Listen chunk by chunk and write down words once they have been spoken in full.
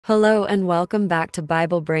Hello and welcome back to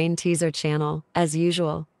Bible Brain Teaser channel. As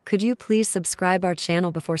usual, could you please subscribe our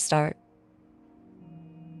channel before start?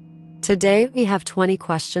 Today we have 20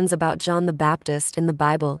 questions about John the Baptist in the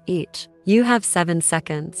Bible each. You have 7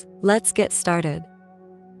 seconds. Let's get started.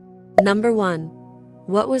 Number 1.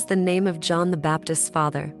 What was the name of John the Baptist's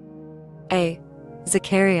father? A.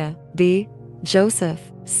 Zechariah. B. Joseph.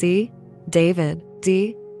 C. David.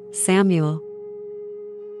 D. Samuel.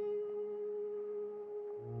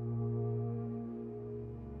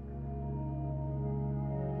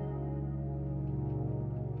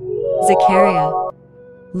 Zechariah.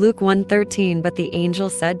 Luke 1:13. But the angel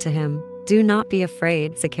said to him, "Do not be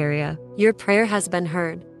afraid, Zechariah. Your prayer has been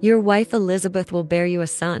heard. Your wife Elizabeth will bear you a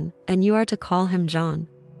son, and you are to call him John."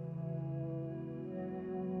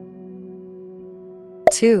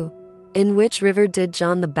 2. In which river did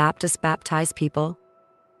John the Baptist baptize people?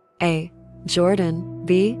 A. Jordan.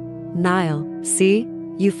 B. Nile. C.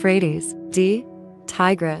 Euphrates. D.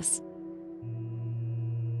 Tigris.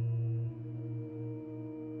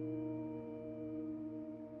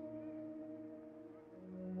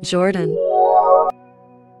 Jordan.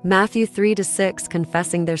 Matthew 3-6.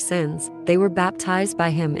 Confessing their sins, they were baptized by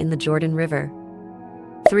him in the Jordan River.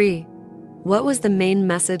 3. What was the main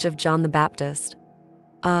message of John the Baptist?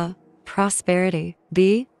 A. Prosperity.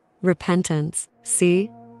 B. Repentance. C.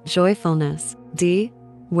 Joyfulness. D.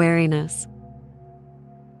 Wariness.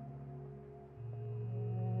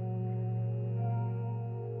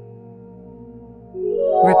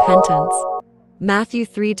 Repentance. Matthew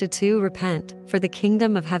 3-2. Repent, for the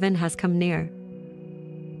kingdom of heaven has come near.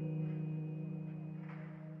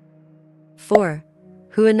 4.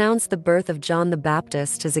 Who announced the birth of John the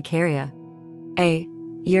Baptist to Zechariah? A.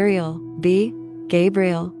 Uriel. B.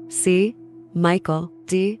 Gabriel. C. Michael.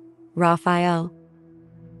 D. Raphael.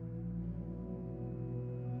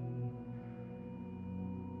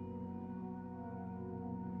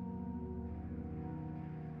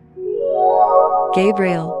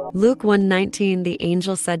 Gabriel. Luke 1:19. The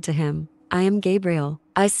angel said to him, "I am Gabriel.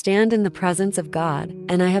 I stand in the presence of God,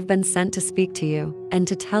 and I have been sent to speak to you, and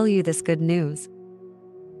to tell you this good news."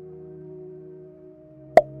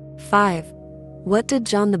 5. What did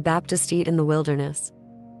John the Baptist eat in the wilderness?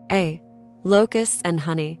 A. Locusts and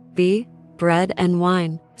honey. B. Bread and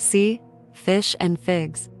wine. C. Fish and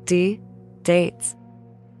figs. D. Dates.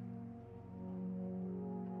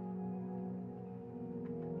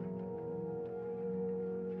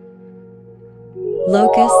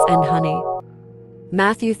 Locusts and honey.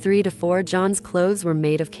 Matthew 3-4. John's clothes were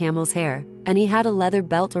made of camel's hair, and he had a leather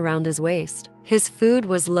belt around his waist. His food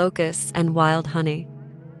was locusts and wild honey.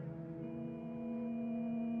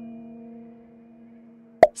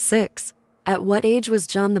 6. At what age was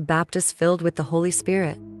John the Baptist filled with the Holy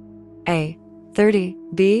Spirit? A. 30.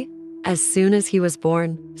 B. As soon as he was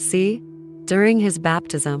born. C. During his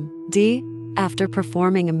baptism. D. After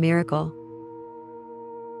performing a miracle.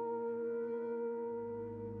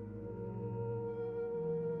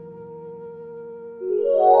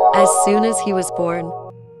 As soon as he was born.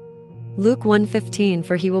 Luke 1:15.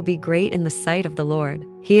 For he will be great in the sight of the Lord.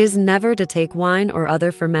 He is never to take wine or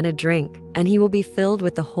other fermented drink, and he will be filled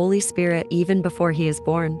with the Holy Spirit even before he is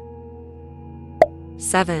born.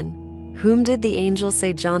 7. Whom did the angel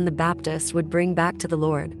say John the Baptist would bring back to the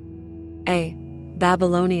Lord? A.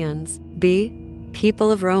 Babylonians. B.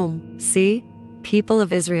 People of Rome. C. People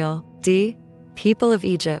of Israel. D. People of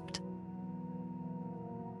Egypt.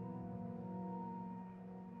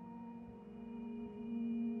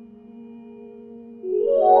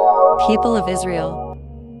 People of Israel.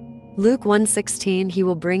 Luke 1:16. He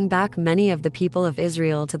will bring back many of the people of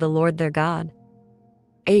Israel to the Lord their God.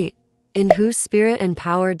 8. In whose spirit and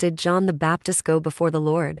power did John the Baptist go before the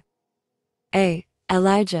Lord? A.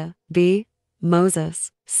 Elijah. B.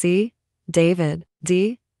 Moses. C. David.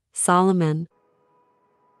 D. Solomon.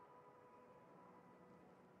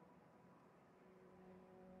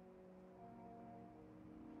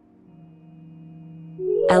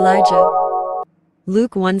 Elijah.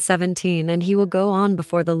 Luke 1:17. And he will go on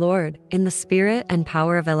before the Lord in the spirit and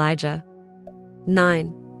power of Elijah.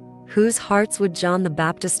 9. Whose hearts would John the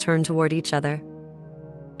Baptist turn toward each other?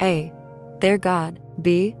 A. Their God.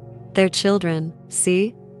 B. Their children.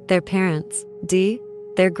 C. Their parents. D.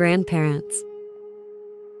 Their grandparents.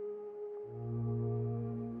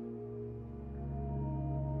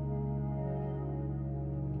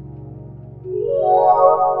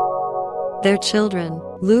 Their children.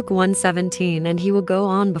 Luke 1:17. And he will go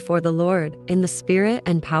on before the Lord in the spirit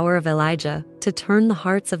and power of Elijah to turn the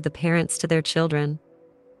hearts of the parents to their children.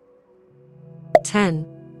 10.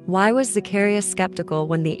 Why was Zechariah skeptical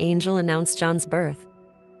when the angel announced John's birth?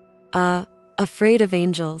 A. Afraid of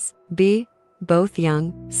angels. B. Both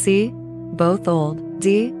young. C. Both old.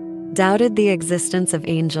 D. Doubted the existence of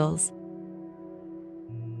angels.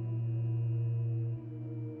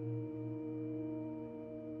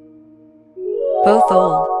 Both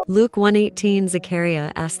old. Luke 1:18.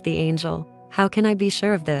 Zechariah asked the angel, "How can I be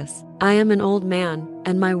sure of this? I am an old man,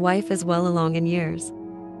 and my wife is well along in years."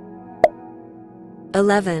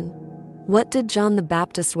 11. What did John the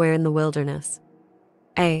Baptist wear in the wilderness?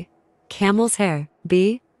 A. Camel's hair.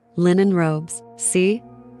 B. Linen robes. C.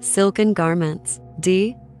 Silken garments.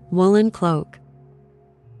 D. Woolen cloak.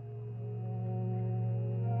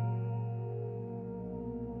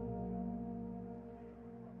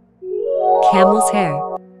 Camel's hair.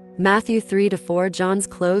 Matthew 3-4. John's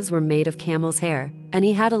clothes were made of camel's hair, and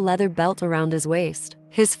he had a leather belt around his waist.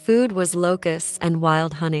 His food was locusts and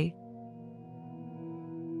wild honey.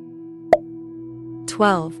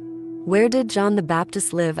 12. Where did John the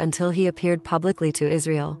Baptist live until he appeared publicly to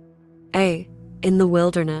Israel? A. In the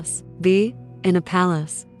wilderness. B. In a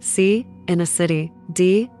palace. C. In a city.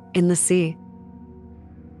 D. In the sea.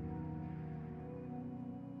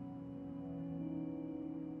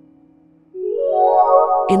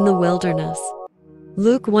 In the wilderness.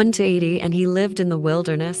 Luke 1:80. And he lived in the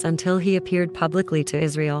wilderness until he appeared publicly to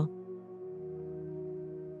Israel.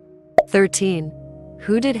 13.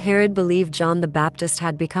 Who did Herod believe John the Baptist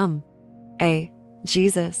had become? A.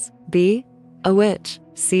 Jesus. B. A witch.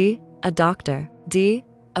 C. A doctor. D.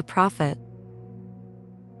 A prophet.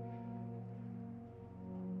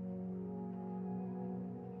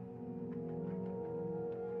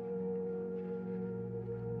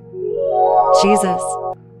 Jesus.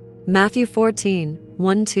 Matthew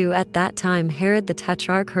 14:1-2. At that time Herod the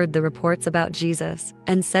Tetrarch heard the reports about Jesus,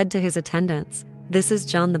 and said to his attendants, "This is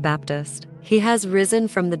John the Baptist. He has risen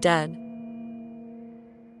from the dead."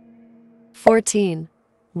 14.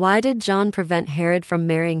 Why did John prevent Herod from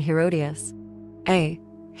marrying Herodias? A.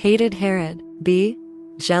 Hated Herod. B.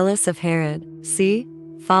 Jealous of Herod. C.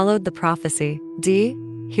 Followed the prophecy. D.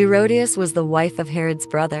 Herodias was the wife of Herod's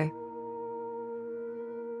brother.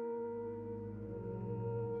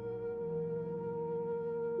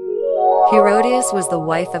 Herodias was the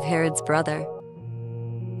wife of Herod's brother.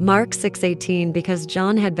 Mark 6:18. Because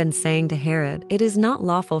John had been saying to Herod, "It is not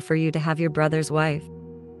lawful for you to have your brother's wife."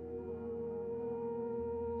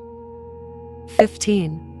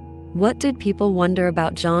 15. What did people wonder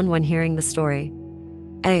about John when hearing the story?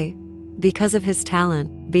 A. Because of his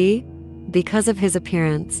talent. B. Because of his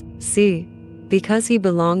appearance. C. Because he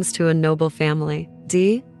belongs to a noble family.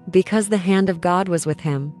 D. Because the hand of God was with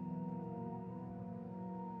him.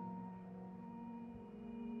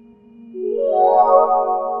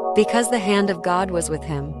 Because the hand of God was with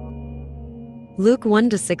him. Luke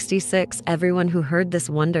 1:66. Everyone who heard this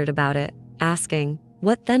wondered about it, asking,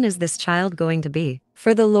 "What then is this child going to be?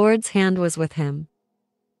 For the Lord's hand was with him."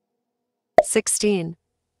 16.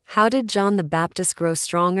 How did John the Baptist grow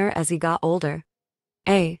stronger as he got older?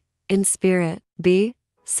 A. In spirit. B.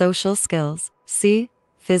 Social skills. C.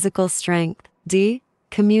 Physical strength. D.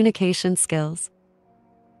 Communication skills.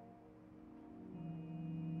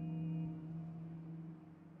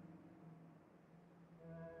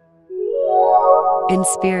 In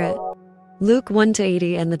spirit. Luke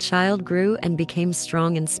 1:80. And the child grew and became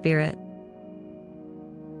strong in spirit.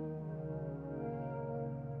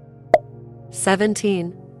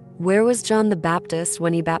 17. Where was John the Baptist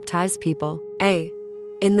when he baptized people? A.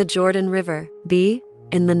 In the Jordan River. B.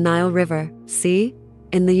 In the Nile River. C.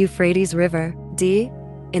 In the Euphrates River. D.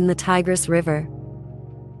 In the Tigris River.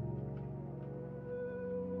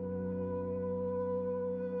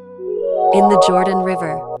 In the Jordan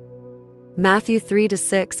River. Matthew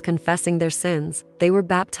 3-6. Confessing their sins, they were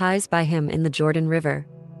baptized by him in the Jordan River.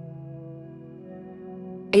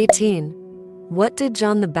 18. What did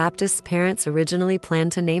John the Baptist's parents originally plan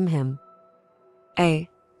to name him? A.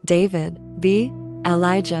 David. B.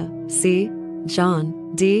 Elijah. C.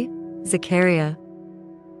 John. D. Zechariah.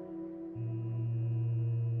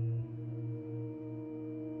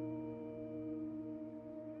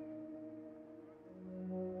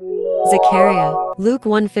 Zechariah. Luke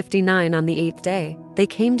 1:59. On the 8th day, they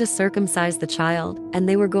came to circumcise the child, and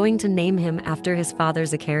they were going to name him after his father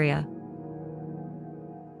Zechariah.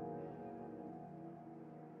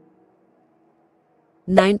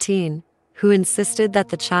 19. Who insisted that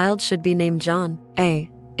the child should be named John? A.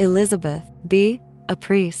 Elizabeth. B. A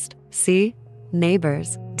priest. C.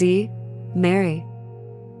 Neighbors. D. Mary.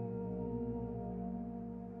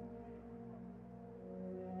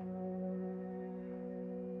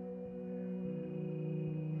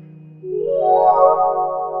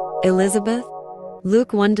 Elizabeth.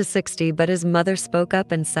 Luke 1-60. But his mother spoke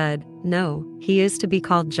up and said, "No, he is to be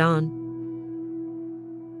called John."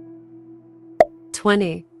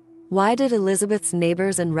 20. Why did Elizabeth's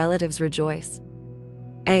neighbors and relatives rejoice?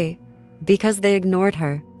 A. Because they ignored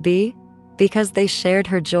her. B. Because they shared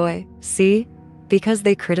her joy. C. Because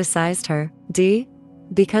they criticized her. D.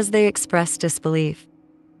 Because they expressed disbelief.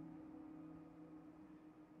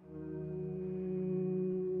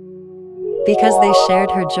 Because they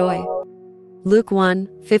shared her joy. Luke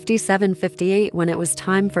 1:57-58. When it was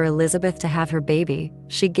time for Elizabeth to have her baby,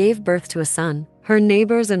 she gave birth to a son. Her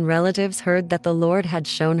neighbors and relatives heard that the Lord had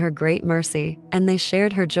shown her great mercy, and they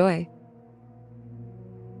shared her joy.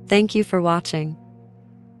 Thank you for watching.